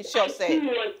Modiana make it sure say.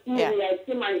 Yeah. I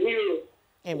see my hero.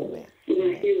 Amen.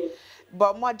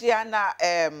 But Modiana,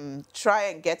 try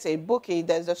and get a book.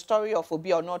 There's a story of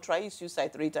Obi or not trying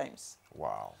suicide 3 times.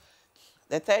 Wow.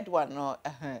 The third one, no,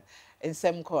 in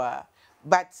Semkoa.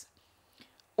 But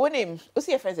what's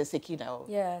your friend Sekina?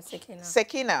 Yeah, Sekina.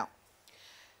 Sekina.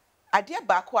 Adia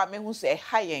bakwa me hu say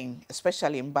high,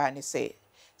 especially in Barney say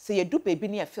you do baby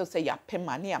near feel say ya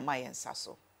pema near my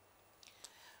ensaso.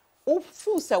 O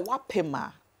feel say what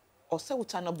pema or say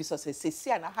utano be so say see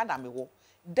na hana me wo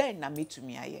then na me to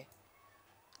me aye.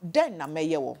 Then na me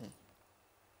ye wo hu.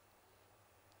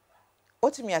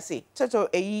 What me I say? Toto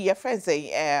your friend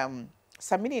say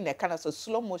Samini in a kind of so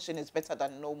slow motion is better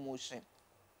than no motion.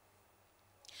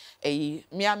 Me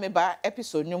ameba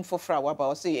episode nyum fofra wa ba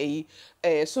o say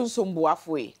sunsum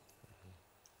boafwe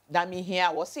that me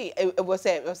here was say it was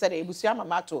ebusia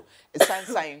mama to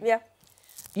sign Yeah,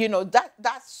 you know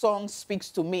that song speaks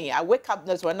to me. I wake up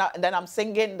this one and then I'm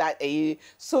singing that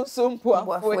sunsum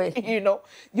boafwe. You know,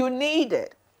 you need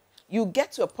it. You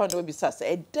get to a point where you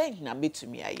say, "Dang, na me to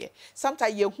me aye."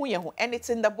 Sometimes you who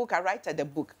anything in the book. I write at the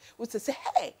book. We say,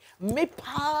 "Hey, me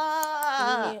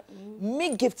pa,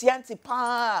 me Gifty Anti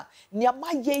pa,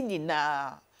 nyama ye ni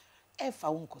na." If I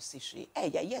won't consider,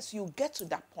 yes, you get to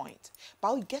that point.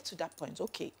 But we get to that point,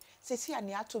 okay. Say, see,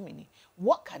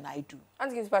 what can I do?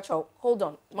 Auntie Gifty Pacho, hold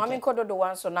on. Mami kodo do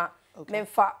one so na me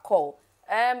fa call.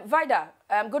 Vida,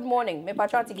 good morning. Me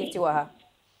Pacho Auntie Gifty wa ha.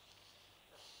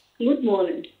 Good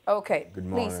morning. Okay. Good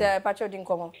morning. Please, Pacho didn't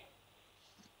come on.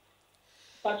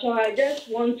 Pacho, I just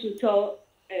want to tell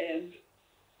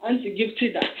Auntie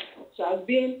Gifty that she has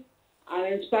been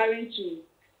inspiring to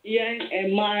young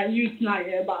and my youth now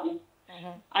here.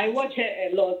 I watch her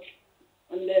a lot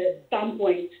on the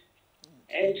standpoint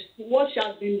and what she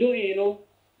has been doing. You know,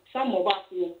 some of us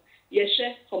know, yes,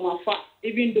 from afar,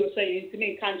 even though say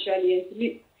intimate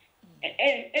country,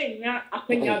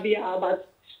 but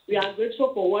we are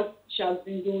grateful for what she has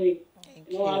been doing.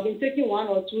 You know, I've been taking 1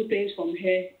 or 2 things from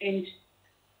her, and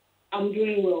I'm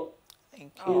doing well.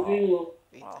 Thank you. I'm doing well.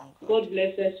 God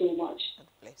bless her so much. God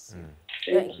bless you.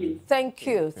 Thank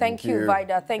you. Thank you,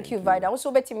 Vida. Thank you, Vida.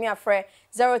 Also, bet me a friend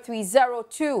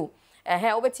 0302.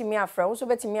 Obeti me a friend. Also,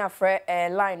 bet me a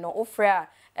friend line no offer.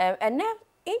 And now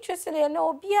interested in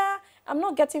no beer. I'm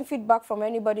not getting feedback from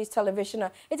anybody's television.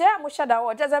 It's a much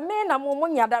that does a man. I'm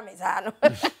on your damage.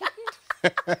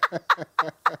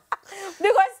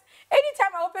 Because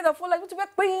anytime I open the phone, like to be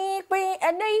bing,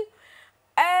 and then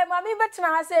mommy better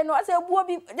I say no, I say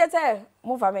just say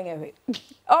move away.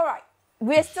 All right.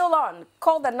 We're still on.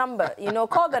 Call the number,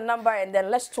 call the number and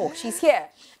then let's talk. She's here.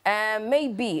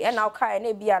 Maybe, and I'll call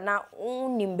maybe now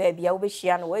only baby, I'll be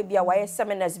shiano, maybe a wire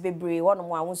seminars be brave, one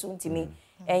more soon to me.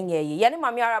 And yeah,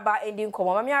 Mammy Araba ending come,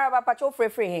 Mammy Araba patrol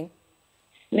free.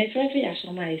 My friend, I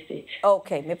saw my estate.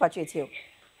 Okay, me patrol you.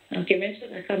 Okay,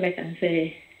 I come back and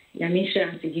say,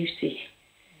 Yamisha Anti Gifty.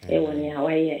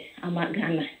 I'm at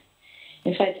Ghana.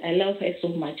 In fact, I love her so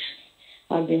much.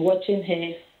 I've been watching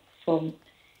her from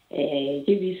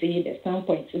GBC, The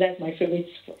Standpoint. That's my favorite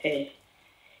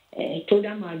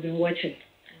program I've been watching.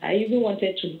 I even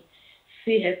wanted to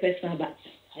see her personal, but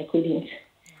I couldn't.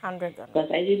 100. Because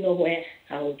I didn't know where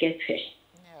I would get her.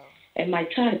 No. And my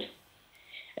child,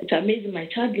 it's amazing. My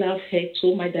child loves her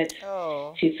so much that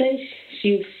she says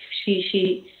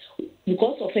she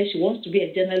because of her, she wants to be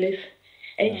a journalist.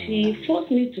 And she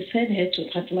forced me to send her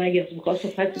to Fatima Girls because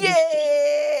of her.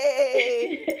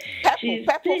 Yay! She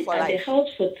stayed at the house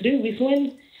for 3 weeks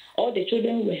when all the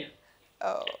children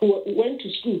went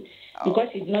to school because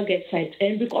she did not get sight.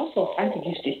 And because of Auntie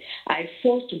Gifty, I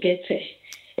forced to get her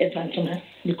in Fatima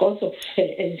because of her.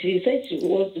 And she said she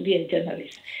wants to be a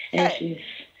journalist. And she's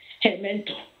her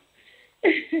mentor.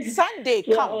 Sunday,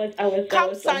 come.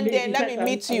 Come Sunday, let me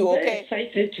meet you, okay? I'm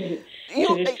excited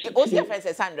what's your friend,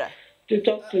 Sandra? To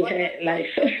talk to her live.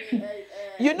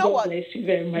 You know what? God bless you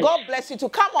very much. God bless you to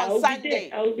come on Sunday.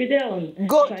 I will be there on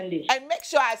Sunday. And make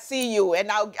sure I see you, and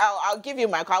I'll give you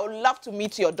my call. I would love to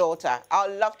meet your daughter. I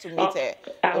would love to meet her.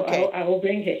 Okay. I will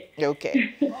bring her.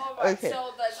 Okay. All right. Okay.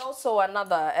 So there's also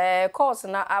another course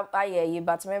now. I hear you,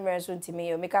 but remember soon to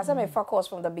me because I'm a course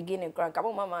from the beginning. Come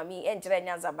on, mama, me enter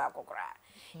nyanza back okra.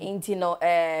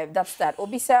 That's that.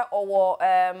 Obisa or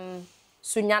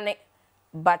sunyane.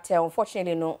 But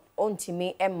unfortunately, no, on to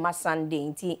me and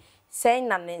Sunday. Saying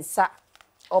Nansa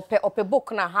ope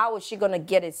book now, how is she gonna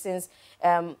get it since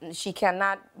she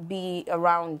cannot be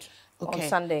around on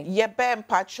Sunday? Yeah, Ben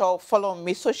Pacho, follow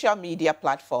me social media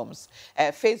platforms.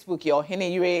 Facebook, your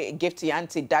Henry Gifty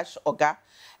Anti Oga.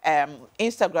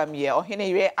 Instagram, yeah, or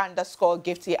Henry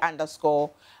 _Gifty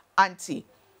 _Anti.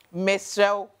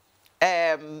 Mesrel,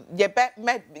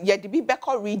 yeah, the be back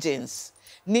regions.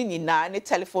 Nini na any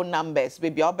telephone numbers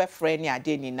baby obe friend ya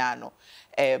de ni na no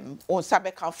on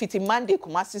sabe kan fiti Monday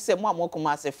Kumasi se mo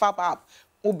Kumasi fab up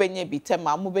ubenya bi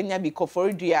tema ubenya bi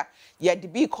koforidua ya de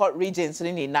bi court regions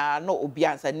ni na no obi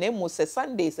ansa na mu se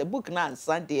Sunday se book na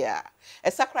Sunday a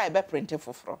sakra e be print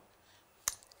foforo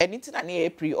anything na e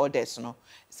pre-orders no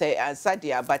say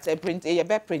Sadia but print e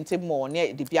be print more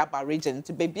near the Biaba region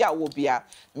to baby a wo bia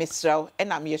Mr.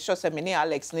 and I'm sure say me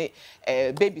Alex ni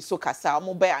baby so kasa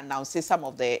mo be announce some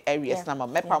of the areas na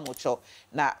mepa mucho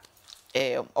na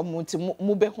omunti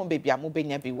mu be home baby mo be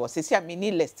nya bi wo say me ni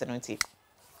list no nti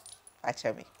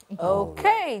acha me.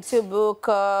 Okay, to book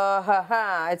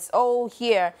it's all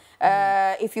here.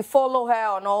 If you follow her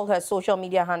on all her social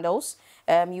media handles,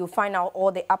 you find out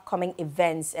all the upcoming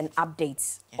events and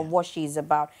updates of what she's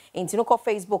about. In Tinoko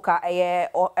Facebook,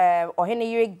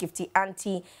 Oheneyire Gifty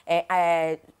Anti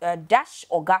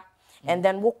Oga. And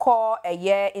then we'll call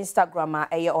Instagram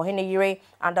Oheneyire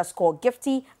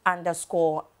 _Gifty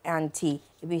 _Anti.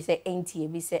 If we say auntie,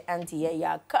 if we say auntie,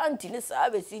 yeah, can't you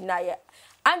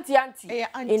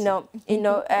know,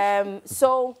 auntie.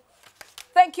 So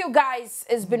thank you guys.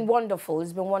 It's been wonderful.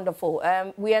 It's been wonderful.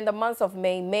 We're in the month of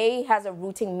May. May has a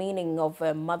rooting meaning of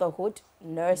motherhood,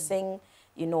 nursing,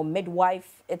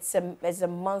 midwife. It's a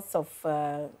month of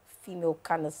female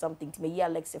kind of something to me. Yeah,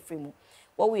 Alexa Frimo.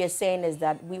 What we are saying is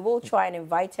that we will try and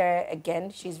invite her again.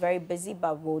 She's very busy,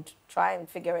 but we'll try and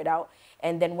figure it out.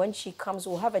 And then when she comes,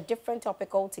 we'll have a different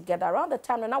topic altogether. Around the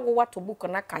time, and I will want to book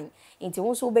on a kind. Into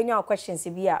once we bring questions,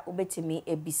 me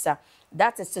ebisa.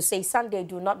 That is to say, Sunday,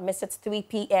 do not miss it. 3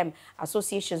 p.m.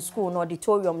 Association School, no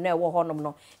auditorium, no honor,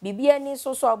 no. BBN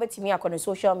so I'll bet me on the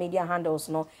social media handles,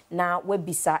 no. Now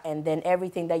webisa, and then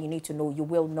everything that you need to know, you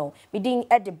will know. We didn't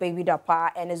add the baby da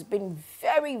and it's been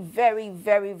very, very,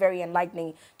 very, very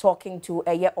enlightening talking to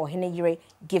Oheneyire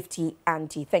Gifty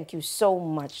Anti. Thank you so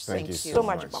much. Thank you so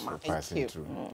much, Mama. Mama. For passing through.